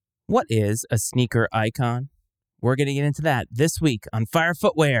What is a sneaker icon? We're going to get into that this week on Fire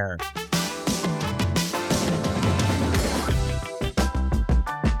Footwear.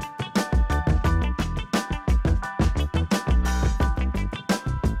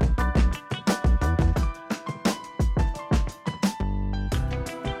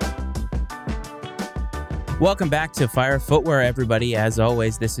 Welcome back to Fire Footwear, everybody. As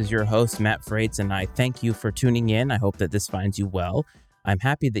always, this is your host, Matt Frates, and I thank you for tuning in. I hope that this finds you well. I'm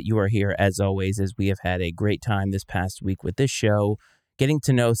happy that you are here, as always, as we have had a great time this past week with this show, getting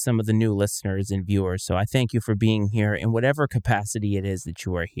to know some of the new listeners and viewers. So I thank you for being here in whatever capacity it is that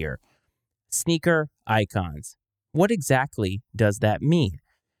you are here. Sneaker icons. What exactly does that mean?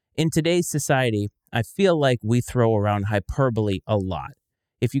 In today's society, I feel like we throw around hyperbole a lot.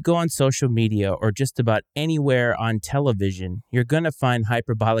 If you go on social media or just about anywhere on television, you're going to find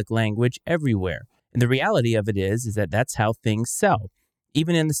hyperbolic language everywhere. And the reality of it is that that's how things sell.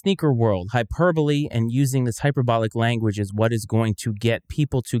 Even in the sneaker world, hyperbole and using this hyperbolic language is what is going to get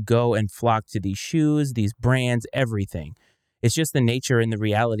people to go and flock to these shoes, these brands, everything. It's just the nature and the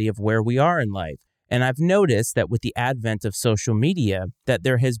reality of where we are in life. And I've noticed that with the advent of social media, that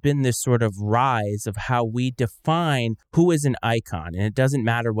there has been this sort of rise of how we define who is an icon. And it doesn't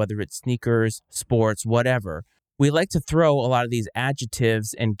matter whether it's sneakers, sports, whatever. We like to throw a lot of these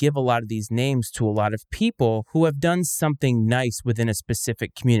adjectives and give a lot of these names to a lot of people who have done something nice within a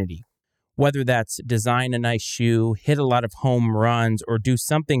specific community. Whether that's design a nice shoe, hit a lot of home runs, or do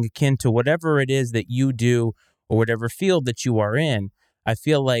something akin to whatever it is that you do or whatever field that you are in, I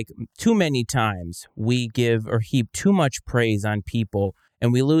feel like too many times we give or heap too much praise on people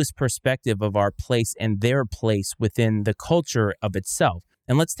and we lose perspective of our place and their place within the culture of itself.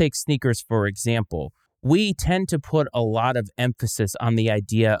 And let's take sneakers, for example. We tend to put a lot of emphasis on the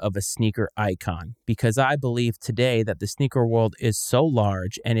idea of a sneaker icon because I believe today that the sneaker world is so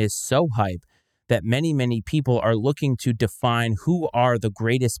large and is so hype that many people are looking to define who are the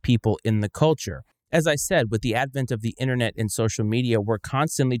greatest people in the culture. As I said, with the advent of the internet and social media, we're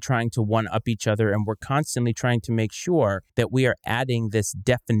constantly trying to one-up each other and we're constantly trying to make sure that we are adding this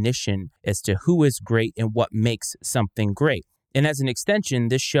definition as to who is great and what makes something great. And as an extension,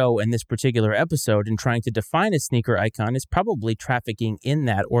 this show and this particular episode in trying to define a sneaker icon is probably trafficking in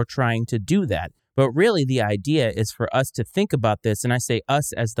that or trying to do that. But really the idea is for us to think about this, and I say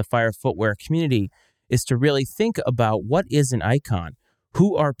us as the Fire Footwear community, is to really think about what is an icon.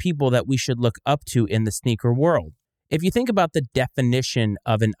 Who are people that we should look up to in the sneaker world? If you think about the definition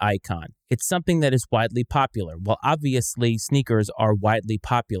of an icon, it's something that is widely popular. Well, obviously, sneakers are widely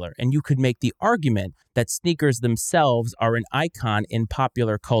popular, and you could make the argument that sneakers themselves are an icon in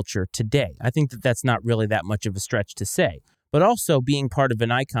popular culture today. I think that that's not really that much of a stretch to say. But also being part of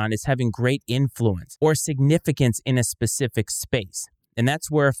an icon is having great influence or significance in a specific space. And that's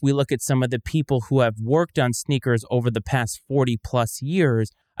where if we look at some of the people who have worked on sneakers over the past 40 plus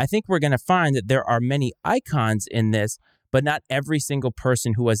years, I think we're going to find that there are many icons in this, but not every single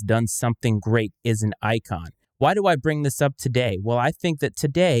person who has done something great is an icon. Why do I bring this up today? Well, I think that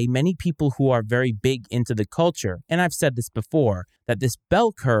today, many people who are very big into the culture, and I've said this before, that this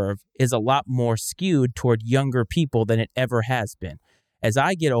bell curve is a lot more skewed toward younger people than it ever has been. As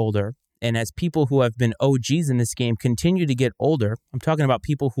I get older, and as people who have been OGs in this game continue to get older, I'm talking about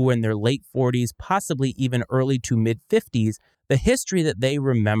people who are in their late 40s, possibly even early to mid 50s, the history that they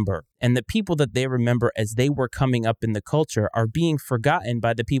remember and the people that they remember as they were coming up in the culture are being forgotten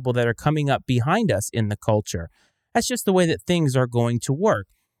by the people that are coming up behind us in the culture. That's just the way that things are going to work.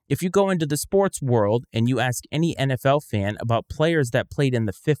 If you go into the sports world and you ask any NFL fan about players that played in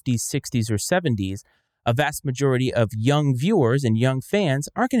the 50s, 60s, or 70s, a vast majority of young viewers and young fans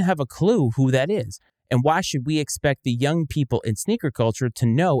aren't going to have a clue who that is. And why should we expect the young people in sneaker culture to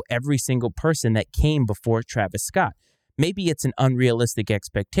know every single person that came before Travis Scott? Maybe it's an unrealistic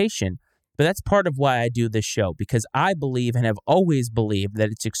expectation, but that's part of why I do this show, because I believe and have always believed that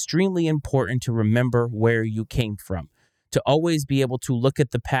it's extremely important to remember where you came from, to always be able to look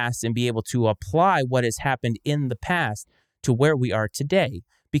at the past and be able to apply what has happened in the past to where we are today.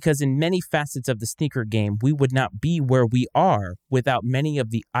 Because in many facets of the sneaker game, we would not be where we are without many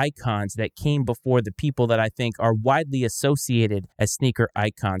of the icons that came before the people that I think are widely associated as sneaker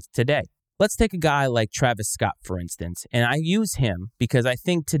icons today. Let's take a guy like Travis Scott, for instance, and I use him because I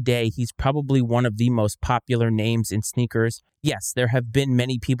think today he's probably one of the most popular names in sneakers. Yes, there have been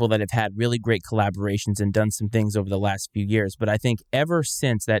many people that have had really great collaborations and done some things over the last few years, but I think ever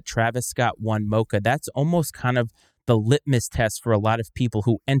since that Travis Scott won Mocha, that's almost kind of the litmus test for a lot of people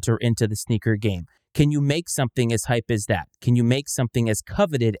who enter into the sneaker game. Can you make something as hype as that? Can you make something as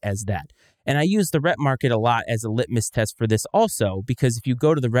coveted as that? And I use the rep market a lot as a litmus test for this also, because if you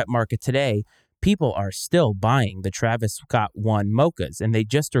go to the rep market today, people are still buying the Travis Scott 1 Mochas, and they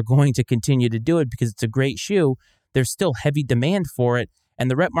just are going to continue to do it because it's a great shoe. There's still heavy demand for it. And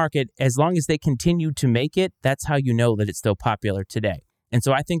the rep market, as long as they continue to make it, that's how you know that it's still popular today. And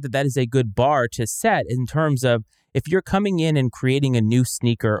so I think that that is a good bar to set in terms of if you're coming in and creating a new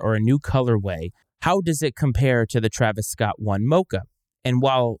sneaker or a new colorway, how does it compare to the Travis Scott 1 Mocha? And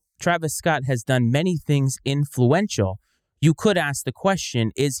while Travis Scott has done many things influential, you could ask the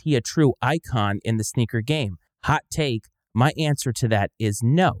question, is he a true icon in the sneaker game? Hot take, my answer to that is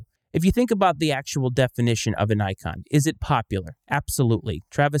no. If you think about the actual definition of an icon, is it popular? Absolutely.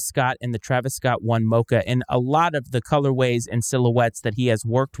 Travis Scott and the Travis Scott 1 Mocha and a lot of the colorways and silhouettes that he has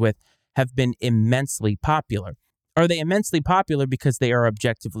worked with have been immensely popular. Are they immensely popular because they are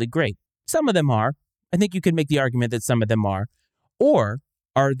objectively great? Some of them are. I think you could make the argument that some of them are. Or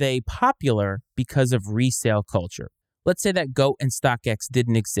are they popular because of resale culture? Let's say that GOAT and StockX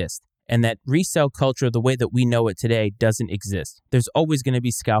didn't exist, and that resale culture, the way that we know it today, doesn't exist. There's always going to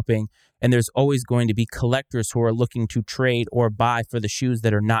be scalping, and there's always going to be collectors who are looking to trade or buy for the shoes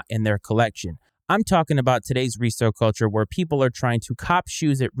that are not in their collection. I'm talking about today's resale culture where people are trying to cop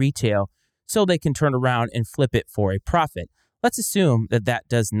shoes at retail so they can turn around and flip it for a profit. Let's assume that that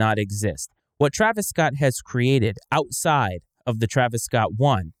does not exist. What Travis Scott has created outside of the Travis Scott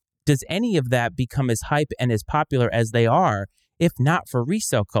 1, does any of that become as hype and as popular as they are, if not for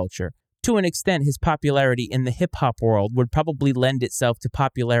resale culture? To an extent, his popularity in the hip-hop world would probably lend itself to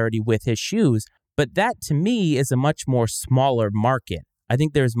popularity with his shoes, but that to me is a much more smaller market. I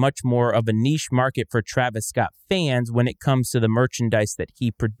think there's much more of a niche market for Travis Scott fans when it comes to the merchandise that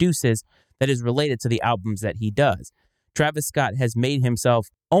he produces that is related to the albums that he does. Travis Scott has made himself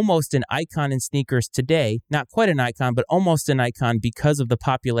almost an icon in sneakers today, not quite an icon, but almost an icon because of the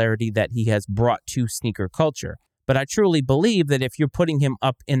popularity that he has brought to sneaker culture. But I truly believe that if you're putting him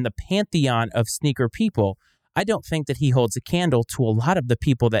up in the pantheon of sneaker people, I don't think that he holds a candle to a lot of the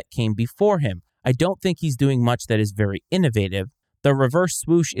people that came before him. I don't think he's doing much that is very innovative. The reverse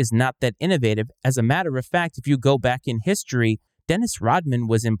swoosh is not that innovative. As a matter of fact, if you go back in history, Dennis Rodman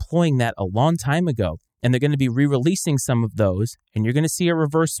was employing that a long time ago. And they're going to be re-releasing some of those, and you're going to see a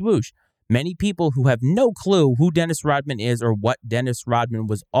reverse swoosh. Many people who have no clue who Dennis Rodman is or what Dennis Rodman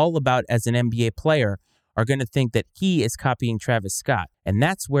was all about as an NBA player are going to think that he is copying Travis Scott. And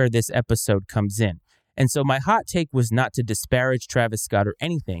that's where this episode comes in. And so my hot take was not to disparage Travis Scott or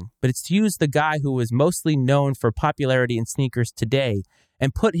anything, but it's to use the guy who is mostly known for popularity in sneakers today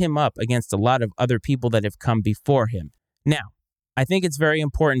and put him up against a lot of other people that have come before him. Now, I think it's very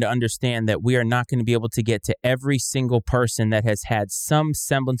important to understand that we are not going to be able to get to every single person that has had some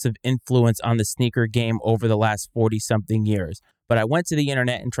semblance of influence on the sneaker game over the last 40-something years. But I went to the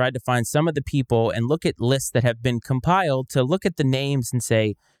internet and tried to find some of the people and look at lists that have been compiled to look at the names and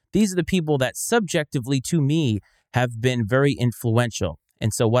say, these are the people that subjectively to me have been very influential.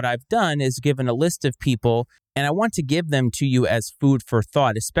 And so what I've done is given a list of people, and I want to give them to you as food for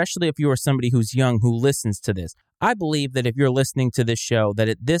thought, especially if you are somebody who's young who listens to this. I believe that if you're listening to this show, that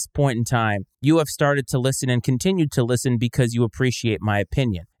at this point in time, you have started to listen and continue to listen because you appreciate my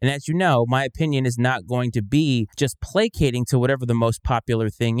opinion. And as you know, my opinion is not going to be just placating to whatever the most popular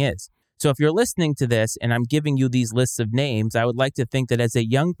thing is. So if you're listening to this and I'm giving you these lists of names, I would like to think that as a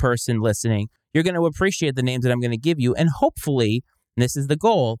young person listening, you're going to appreciate the names that I'm going to give you. And hopefully, and this is the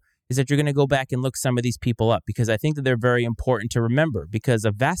goal, is that you're going to go back and look some of these people up because I think that they're very important to remember because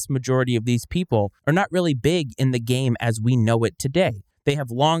a vast majority of these people are not really big in the game as we know it today. They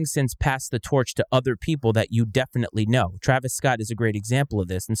have long since passed the torch to other people that you definitely know. Travis Scott is a great example of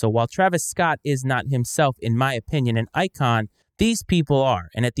this. And so while Travis Scott is not himself, in my opinion, an icon, these people are.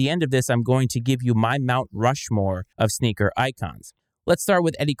 And at the end of this, I'm going to give you my Mount Rushmore of sneaker icons. Let's start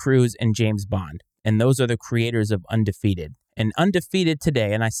with Eddie Cruz and James Bond. And those are the creators of Undefeated. And Undefeated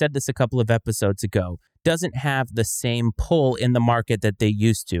today, and I said this a couple of episodes ago, doesn't have the same pull in the market that they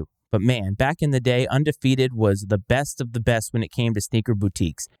used to. But man, back in the day, Undefeated was the best of the best when it came to sneaker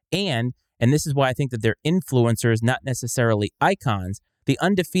boutiques. And this is why I think that they're influencers, not necessarily icons. The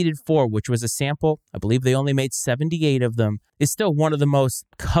Undefeated 4, which was a sample, I believe they only made 78 of them, is still one of the most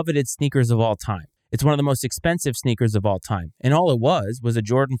coveted sneakers of all time. It's one of the most expensive sneakers of all time. And all it was a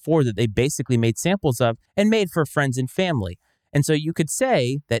Jordan 4 that they basically made samples of and made for friends and family. And so you could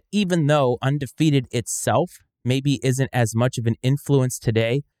say that even though Undefeated itself maybe isn't as much of an influence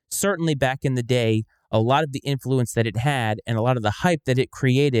today, certainly back in the day, a lot of the influence that it had and a lot of the hype that it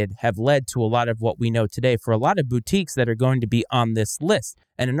created have led to a lot of what we know today for a lot of boutiques that are going to be on this list.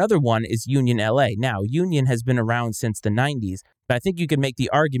 And another one is Union LA. Now, Union has been around since the 90s, but I think you could make the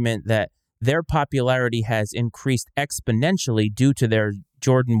argument that their popularity has increased exponentially due to their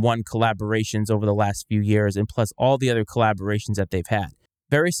Jordan 1 collaborations over the last few years, and plus all the other collaborations that they've had.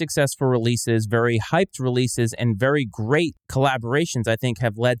 Very successful releases, very hyped releases, and very great collaborations, I think,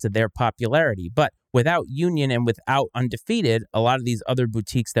 have led to their popularity. But without Union and without Undefeated, a lot of these other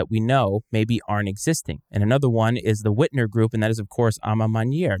boutiques that we know maybe aren't existing. And another one is the Whitner Group, and that is, of course, A Ma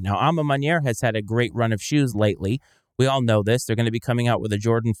Maniére. Now, A Ma Maniére has had a great run of shoes lately. We all know this. They're going to be coming out with a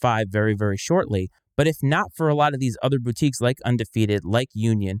Jordan 5 very, very shortly. But if not for a lot of these other boutiques like Undefeated, like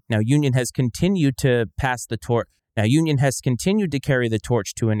Union, now Union has continued to pass the torch. Now, Union has continued to carry the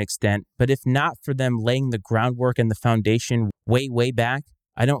torch to an extent, but if not for them laying the groundwork and the foundation way, way back,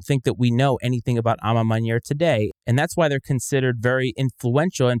 I don't think that we know anything about A Ma Maniére today, and that's why they're considered very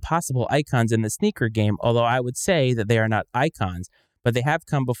influential and possible icons in the sneaker game, although I would say that they are not icons, but they have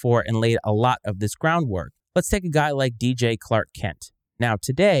come before and laid a lot of this groundwork. Let's take a guy like DJ Clark Kent. Now,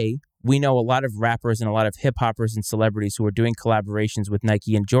 today, we know a lot of rappers and a lot of hip-hoppers and celebrities who are doing collaborations with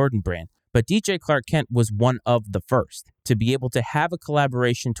Nike and Jordan brand. But DJ Clark Kent was one of the first to be able to have a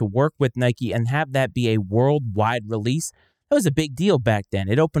collaboration to work with Nike and have that be a worldwide release. That was a big deal back then.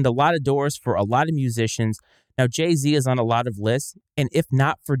 It opened a lot of doors for a lot of musicians. Now, Jay-Z is on a lot of lists. And if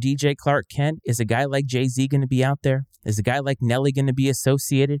not for DJ Clark Kent, is a guy like Jay-Z going to be out there? Is a guy like Nelly going to be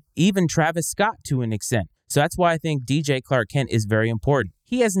associated? Even Travis Scott to an extent. So that's why I think DJ Clark Kent is very important.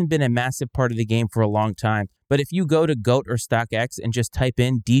 He hasn't been a massive part of the game for a long time. But if you go to GOAT or StockX and just type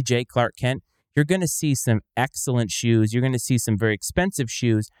in DJ Clark Kent, you're going to see some excellent shoes. You're going to see some very expensive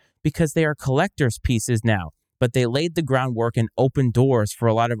shoes because they are collector's pieces now. But they laid the groundwork and opened doors for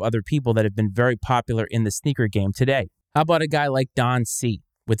a lot of other people that have been very popular in the sneaker game today. How about a guy like Don C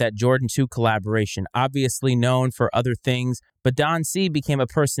with that Jordan 2 collaboration? Obviously known for other things, but Don C became a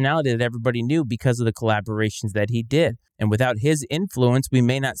personality that everybody knew because of the collaborations that he did. And without his influence, we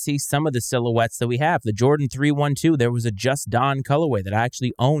may not see some of the silhouettes that we have. The Jordan 312, there was a Just Don colorway that I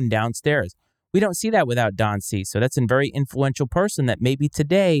actually own downstairs. We don't see that without Don C. So that's a very influential person that maybe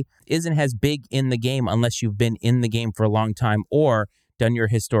today isn't as big in the game unless you've been in the game for a long time or done your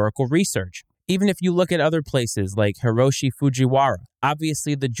historical research. Even if you look at other places like Hiroshi Fujiwara,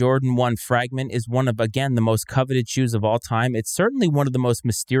 obviously the Jordan 1 Fragment is one of, again, the most coveted shoes of all time. It's certainly one of the most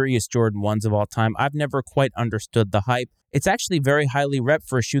mysterious Jordan 1s of all time. I've never quite understood the hype. It's actually very highly rep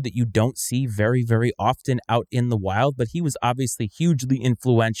for a shoe that you don't see very, very often out in the wild, but he was obviously hugely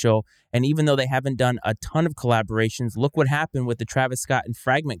influential. And even though they haven't done a ton of collaborations, look what happened with the Travis Scott and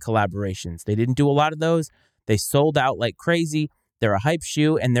Fragment collaborations. They didn't do a lot of those. They sold out like crazy. They're a hype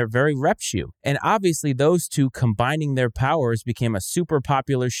shoe and they're very rep shoe. And obviously those two combining their powers became a super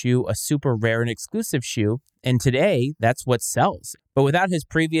popular shoe, a super rare and exclusive shoe. And today, that's what sells. But without his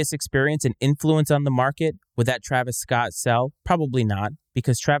previous experience and influence on the market, would that Travis Scott sell? Probably not,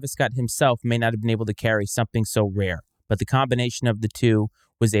 because Travis Scott himself may not have been able to carry something so rare. But the combination of the two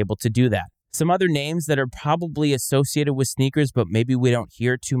was able to do that. Some other names that are probably associated with sneakers, but maybe we don't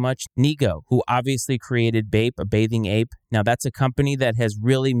hear too much. Nigo, who obviously created Bape, a bathing ape. Now, that's a company that has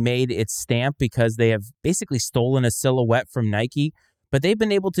really made its stamp because they have basically stolen a silhouette from Nike. But they've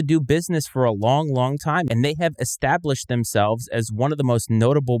been able to do business for a long, long time, and they have established themselves as one of the most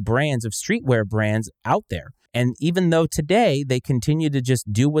notable brands of streetwear brands out there. And even though today they continue to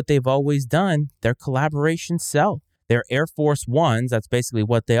just do what they've always done, their collaborations sell. Their Air Force Ones, that's basically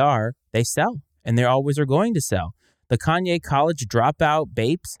what they are, they sell, and they always are going to sell. The Kanye College Dropout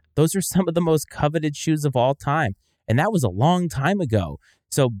Bapes, those are some of the most coveted shoes of all time, and that was a long time ago.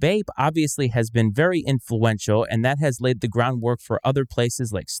 So Bape obviously has been very influential, and that has laid the groundwork for other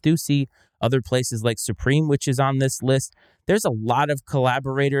places like Stussy, other places like Supreme, which is on this list. There's a lot of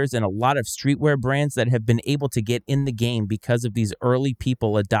collaborators and a lot of streetwear brands that have been able to get in the game because of these early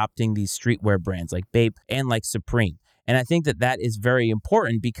people adopting these streetwear brands like Bape and like Supreme. And I think that that is very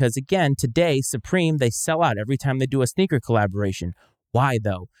important because, again, today, Supreme, they sell out every time they do a sneaker collaboration. Why,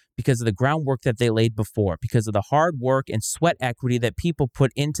 though? Because of the groundwork that they laid before, because of the hard work and sweat equity that people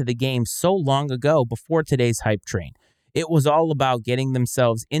put into the game so long ago before today's hype train. It was all about getting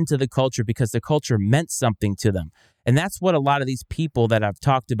themselves into the culture because the culture meant something to them. And that's what a lot of these people that I've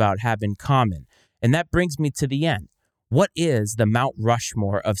talked about have in common. And that brings me to the end. What is the Mount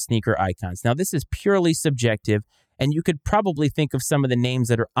Rushmore of sneaker icons? Now, this is purely subjective, and you could probably think of some of the names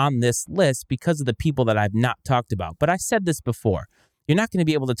that are on this list because of the people that I've not talked about. But I said this before. You're not going to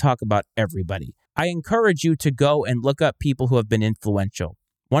be able to talk about everybody. I encourage you to go and look up people who have been influential.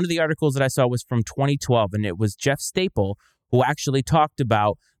 One of the articles that I saw was from 2012, and it was Jeff Staple who actually talked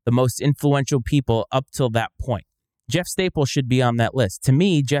about the most influential people up till that point. Jeff Staple should be on that list. To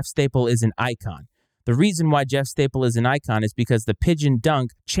me, Jeff Staple is an icon. The reason why Jeff Staple is an icon is because the Pigeon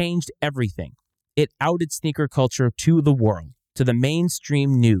Dunk changed everything. It outed sneaker culture to the world, to the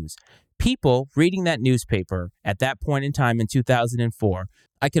mainstream news. People reading that newspaper at that point in time in 2004,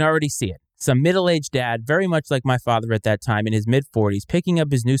 I can already see it. Some middle-aged dad, very much like my father at that time in his mid-40s, picking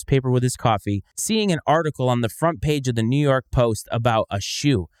up his newspaper with his coffee, seeing an article on the front page of the New York Post about a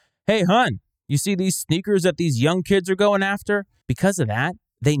shoe. Hey, hon, you see these sneakers that these young kids are going after? Because of that,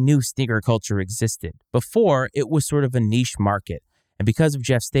 they knew sneaker culture existed. Before, it was sort of a niche market. And because of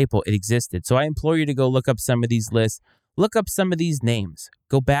Jeff Staple, it existed. So I implore you to go look up some of these lists. Look up some of these names.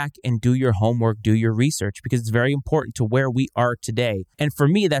 Go back and do your homework, do your research, because it's very important to where we are today. And for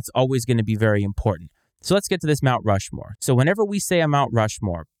me, that's always going to be very important. So let's get to this Mount Rushmore. So whenever we say a Mount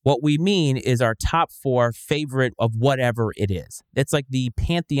Rushmore, what we mean is our top 4 favorite of whatever it is. It's like the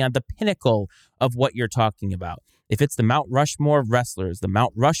pantheon, the pinnacle of what you're talking about. If it's the Mount Rushmore of wrestlers, the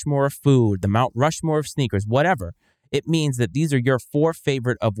Mount Rushmore of food, the Mount Rushmore of sneakers, whatever, it means that these are your 4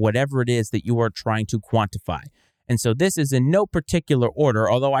 favorite of whatever it is that you are trying to quantify. And so this is in no particular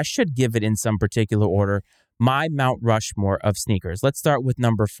order, although I should give it in some particular order, my Mount Rushmore of sneakers. Let's start with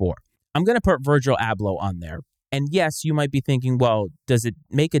number 4. I'm going to put Virgil Abloh on there. And yes, you might be thinking, well, does it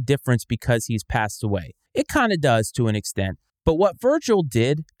make a difference because he's passed away? It kind of does to an extent. But what Virgil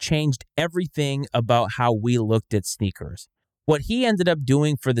did changed everything about how we looked at sneakers. What he ended up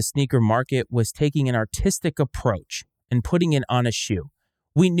doing for the sneaker market was taking an artistic approach and putting it on a shoe.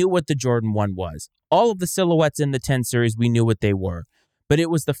 We knew what the Jordan 1 was. All of the silhouettes in the 10 series, we knew what they were. But it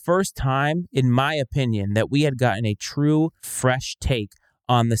was the first time, in my opinion, that we had gotten a true, fresh take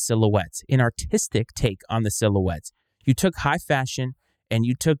on the silhouettes, an artistic take on the silhouettes. You took high fashion and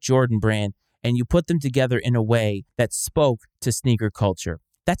you took Jordan Brand and you put them together in a way that spoke to sneaker culture.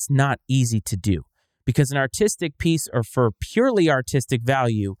 That's not easy to do because an artistic piece or for purely artistic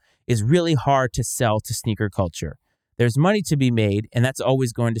value is really hard to sell to sneaker culture. There's money to be made, and that's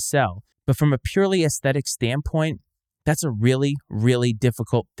always going to sell. But from a purely aesthetic standpoint, that's a really, really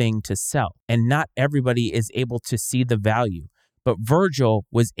difficult thing to sell. And not everybody is able to see the value. But Virgil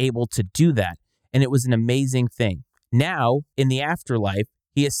was able to do that, and it was an amazing thing. Now, in the afterlife,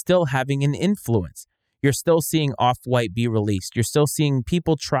 he is still having an influence. You're still seeing Off-White be released. You're still seeing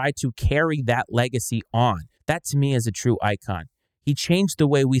people try to carry that legacy on. That, to me, is a true icon. He changed the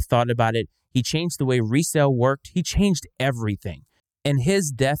way we thought about it. He changed the way resale worked. He changed everything. And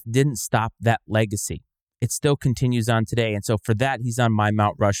his death didn't stop that legacy. It still continues on today. And so for that, he's on my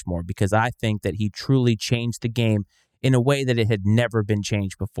Mount Rushmore because I think that he truly changed the game in a way that it had never been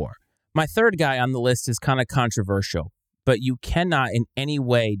changed before. My third guy on the list is kind of controversial, but you cannot in any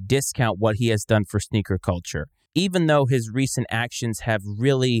way discount what he has done for sneaker culture. Even though his recent actions have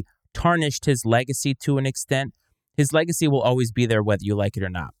really tarnished his legacy to an extent, his legacy will always be there whether you like it or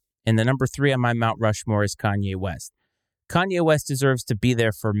not. And the number 3 on my Mount Rushmore is Kanye West. Kanye West deserves to be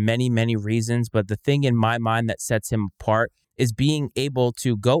there for many, many reasons, but the thing in my mind that sets him apart is being able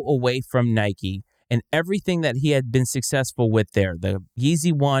to go away from Nike and everything that he had been successful with there. The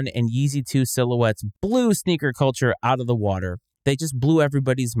Yeezy 1 and Yeezy 2 silhouettes blew sneaker culture out of the water. They just blew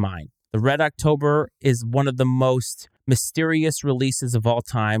everybody's mind. The Red October is one of the most mysterious releases of all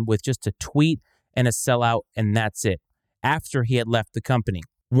time with just a tweet and a sellout, and that's it, after he had left the company.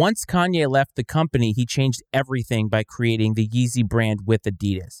 Once Kanye left the company, he changed everything by creating the Yeezy brand with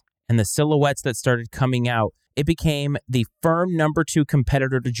Adidas. And the silhouettes that started coming out, it became the firm number 2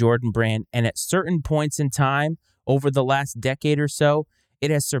 competitor to Jordan Brand. And at certain points in time, over the last decade or so,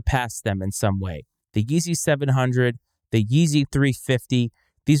 it has surpassed them in some way. The Yeezy 700, the Yeezy 350,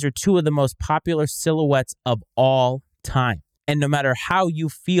 these are 2 of the most popular silhouettes of all time. And no matter how you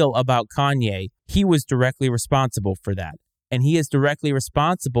feel about Kanye, he was directly responsible for that. And he is directly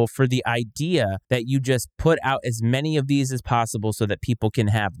responsible for the idea that you just put out as many of these as possible so that people can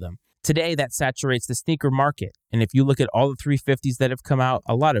have them. Today, that saturates the sneaker market. And if you look at all the 350s that have come out,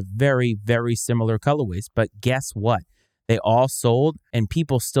 a lot of very, very similar colorways. But guess what? They all sold and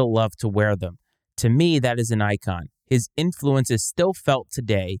people still love to wear them. To me, that is an icon. His influence is still felt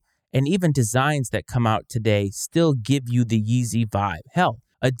today. And even designs that come out today still give you the Yeezy vibe. Hell,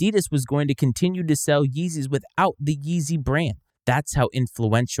 Adidas was going to continue to sell Yeezys without the Yeezy brand. That's how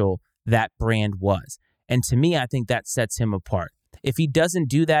influential that brand was. And to me, I think that sets him apart. If he doesn't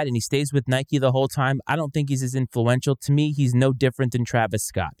do that and he stays with Nike the whole time, I don't think he's as influential. To me, he's no different than Travis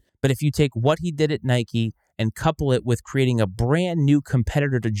Scott. But if you take what he did at Nike and couple it with creating a brand new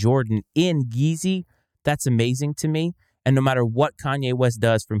competitor to Jordan in Yeezy, that's amazing to me. And no matter what Kanye West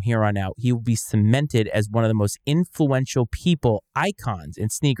does from here on out, he will be cemented as one of the most influential people, icons in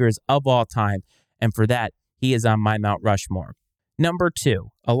sneakers of all time. And for that, he is on my Mount Rushmore. Number 2,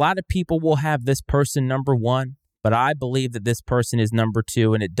 a lot of people will have this person number 1, but I believe that this person is number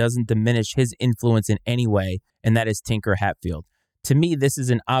 2, and it doesn't diminish his influence in any way, and that is Tinker Hatfield. To me, this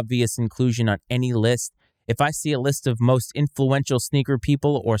is an obvious inclusion on any list. If I see a list of most influential sneaker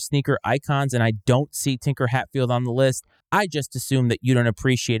people or sneaker icons and I don't see Tinker Hatfield on the list, I just assume that you don't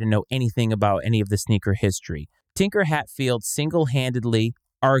appreciate and know anything about any of the sneaker history. Tinker Hatfield single-handedly,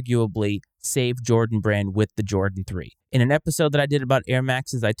 arguably, saved Jordan Brand with the Jordan 3. In an episode that I did about Air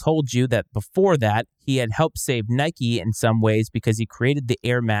Maxes, I told you that before that, he had helped save Nike in some ways because he created the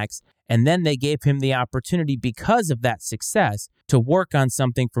Air Max, and then they gave him the opportunity because of that success to work on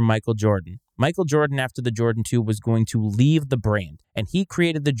something for Michael Jordan. Michael Jordan, after the Jordan 2, was going to leave the brand, and he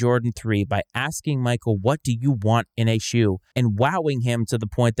created the Jordan 3 by asking Michael, what do you want in a shoe? And wowing him to the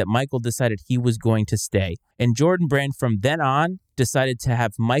point that Michael decided he was going to stay. And Jordan Brand, from then on, decided to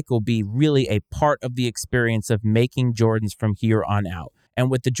have Michael be really a part of the experience of making Jordans from here on out.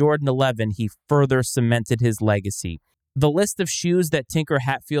 And with the Jordan 11, he further cemented his legacy. The list of shoes that Tinker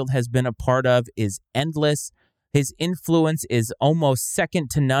Hatfield has been a part of is endless. His influence is almost second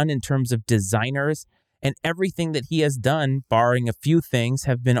to none in terms of designers, and everything that he has done, barring a few things,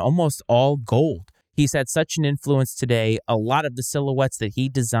 have been almost all gold. He's had such an influence today. A lot of the silhouettes that he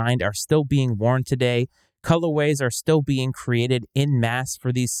designed are still being worn today. Colorways are still being created en masse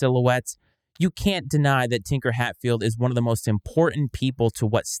for these silhouettes. You can't deny that Tinker Hatfield is one of the most important people to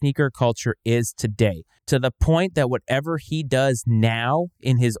what sneaker culture is today, to the point that whatever he does now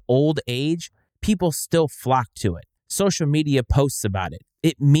in his old age, people still flock to it. Social media posts about it.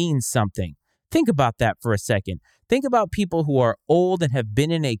 It means something. Think about that for a second. Think about people who are old and have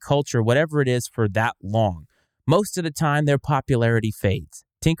been in a culture, whatever it is, for that long. Most of the time, their popularity fades.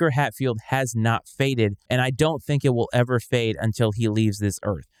 Tinker Hatfield has not faded, and I don't think it will ever fade until he leaves this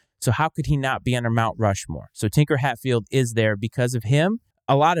earth. So how could he not be under Mount Rushmore? So Tinker Hatfield is there because of him.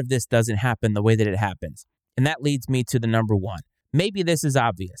 A lot of this doesn't happen the way that it happens. And that leads me to the number 1. Maybe this is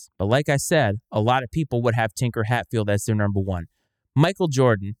obvious, but like I said, a lot of people would have Tinker Hatfield as their number 1. Michael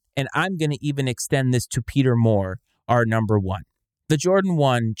Jordan, and I'm going to even extend this to Peter Moore, are number 1. The Jordan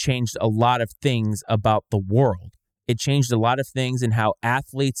 1 changed a lot of things about the world. It changed a lot of things in how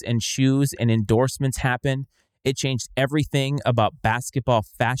athletes and shoes and endorsements happened. It changed everything about basketball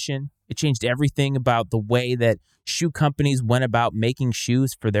fashion. It changed everything about the way that shoe companies went about making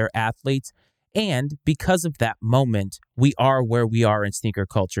shoes for their athletes. And because of that moment, we are where we are in sneaker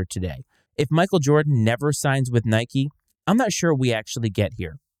culture today. If Michael Jordan never signs with Nike, I'm not sure we actually get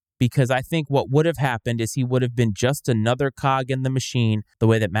here. Because I think what would have happened is he would have been just another cog in the machine, the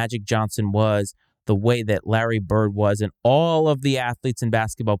way that Magic Johnson was, the way that Larry Bird was, and all of the athletes and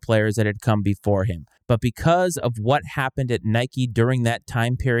basketball players that had come before him. But because of what happened at Nike during that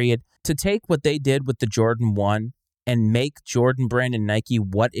time period, to take what they did with the Jordan 1 and make Jordan Brand and Nike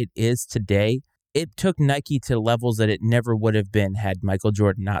what it is today, it took Nike to levels that it never would have been had Michael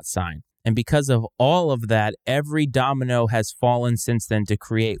Jordan not signed. And because of all of that, every domino has fallen since then to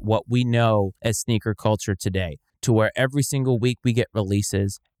create what we know as sneaker culture today, to where every single week we get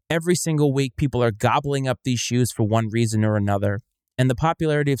releases. Every single week people are gobbling up these shoes for one reason or another. And the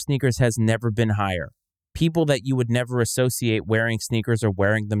popularity of sneakers has never been higher. People that you would never associate wearing sneakers are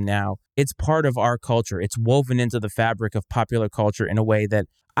wearing them now. It's part of our culture. It's woven into the fabric of popular culture in a way that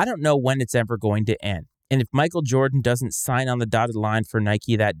I don't know when it's ever going to end. And if Michael Jordan doesn't sign on the dotted line for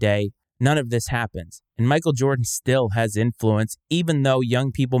Nike that day, none of this happens. And Michael Jordan still has influence, even though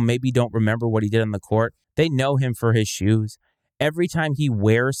young people maybe don't remember what he did on the court. They know him for his shoes. Every time he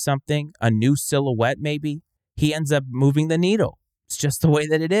wears something, a new silhouette maybe, he ends up moving the needle. It's just the way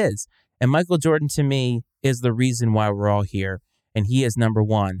that it is. And Michael Jordan, to me, is the reason why we're all here. And he is number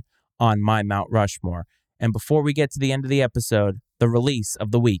 1 on my Mount Rushmore. And before we get to the end of the episode, the release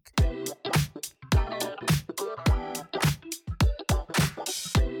of the week.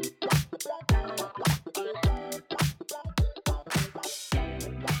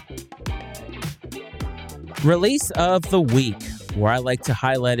 Release of the week, where I like to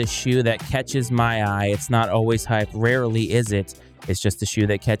highlight a shoe that catches my eye. It's not always hype, rarely is it. It's just a shoe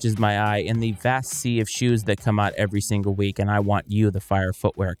that catches my eye in the vast sea of shoes that come out every single week, and I want you, the Fire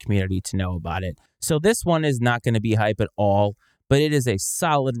Footwear community, to know about it. So this one is not going to be hype at all, but it is a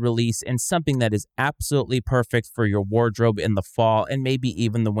solid release and something that is absolutely perfect for your wardrobe in the fall and maybe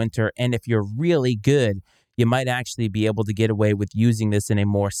even the winter. And if you're really good, you might actually be able to get away with using this in a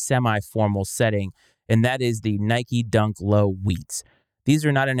more semi-formal setting, and that is the Nike Dunk Low Wheats. These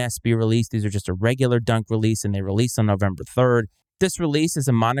are not an SB release. These are just a regular Dunk release, and they release on November 3rd. This release is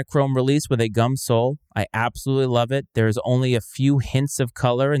a monochrome release with a gum sole. I absolutely love it. There's only a few hints of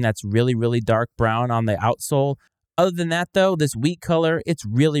color, and that's really, really dark brown on the outsole. Other than that, though, this wheat color, it's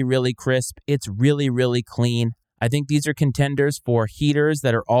really, really crisp. It's really, really clean. I think these are contenders for heaters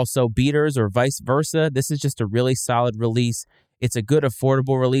that are also beaters or vice versa. This is just a really solid release. It's a good,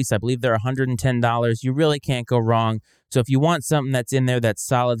 affordable release. I believe they're $110. You really can't go wrong. So if you want something that's in there that's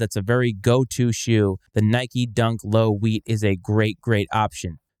solid, that's a very go-to shoe, the Nike Dunk Low Wheat is a great, great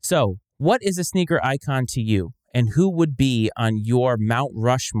option. So what is a sneaker icon to you? And who would be on your Mount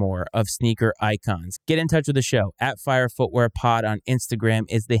Rushmore of sneaker icons? Get in touch with the show. At Fire Footwear Pod on Instagram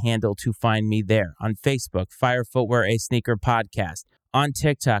is the handle to find me there. On Facebook, Fire Footwear, a sneaker podcast. On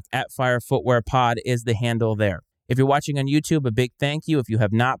TikTok, at Fire Footwear Pod is the handle there. If you're watching on YouTube, a big thank you. If you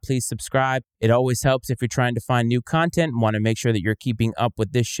have not, please subscribe. It always helps if you're trying to find new content and want to make sure that you're keeping up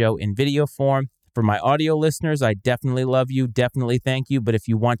with this show in video form. For my audio listeners, I definitely love you, definitely thank you. But if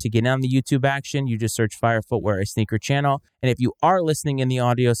you want to get on the YouTube action, you just search Fire Footwear, a sneaker channel. And if you are listening in the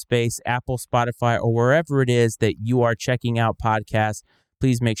audio space, Apple, Spotify, or wherever it is that you are checking out podcasts,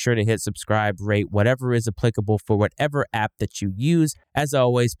 please make sure to hit subscribe, rate, whatever is applicable for whatever app that you use. As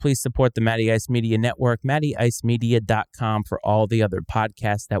always, please support the Matty Ice Media Network, MattyIceMedia.com for all the other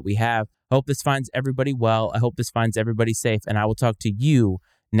podcasts that we have. Hope this finds everybody well. I hope this finds everybody safe, and I will talk to you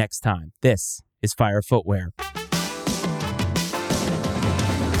next time. This is Fire Footwear.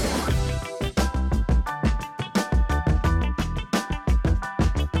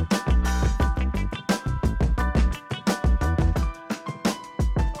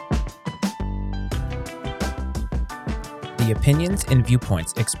 The opinions and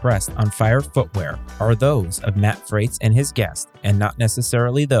viewpoints expressed on Fire Footwear are those of Matt Frates and his guest, and not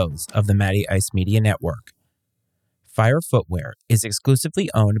necessarily those of the Matty Ice Media Network. Fire Footwear is exclusively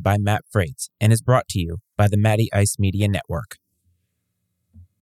owned by Matt Frates and is brought to you by the Matty Ice Media Network.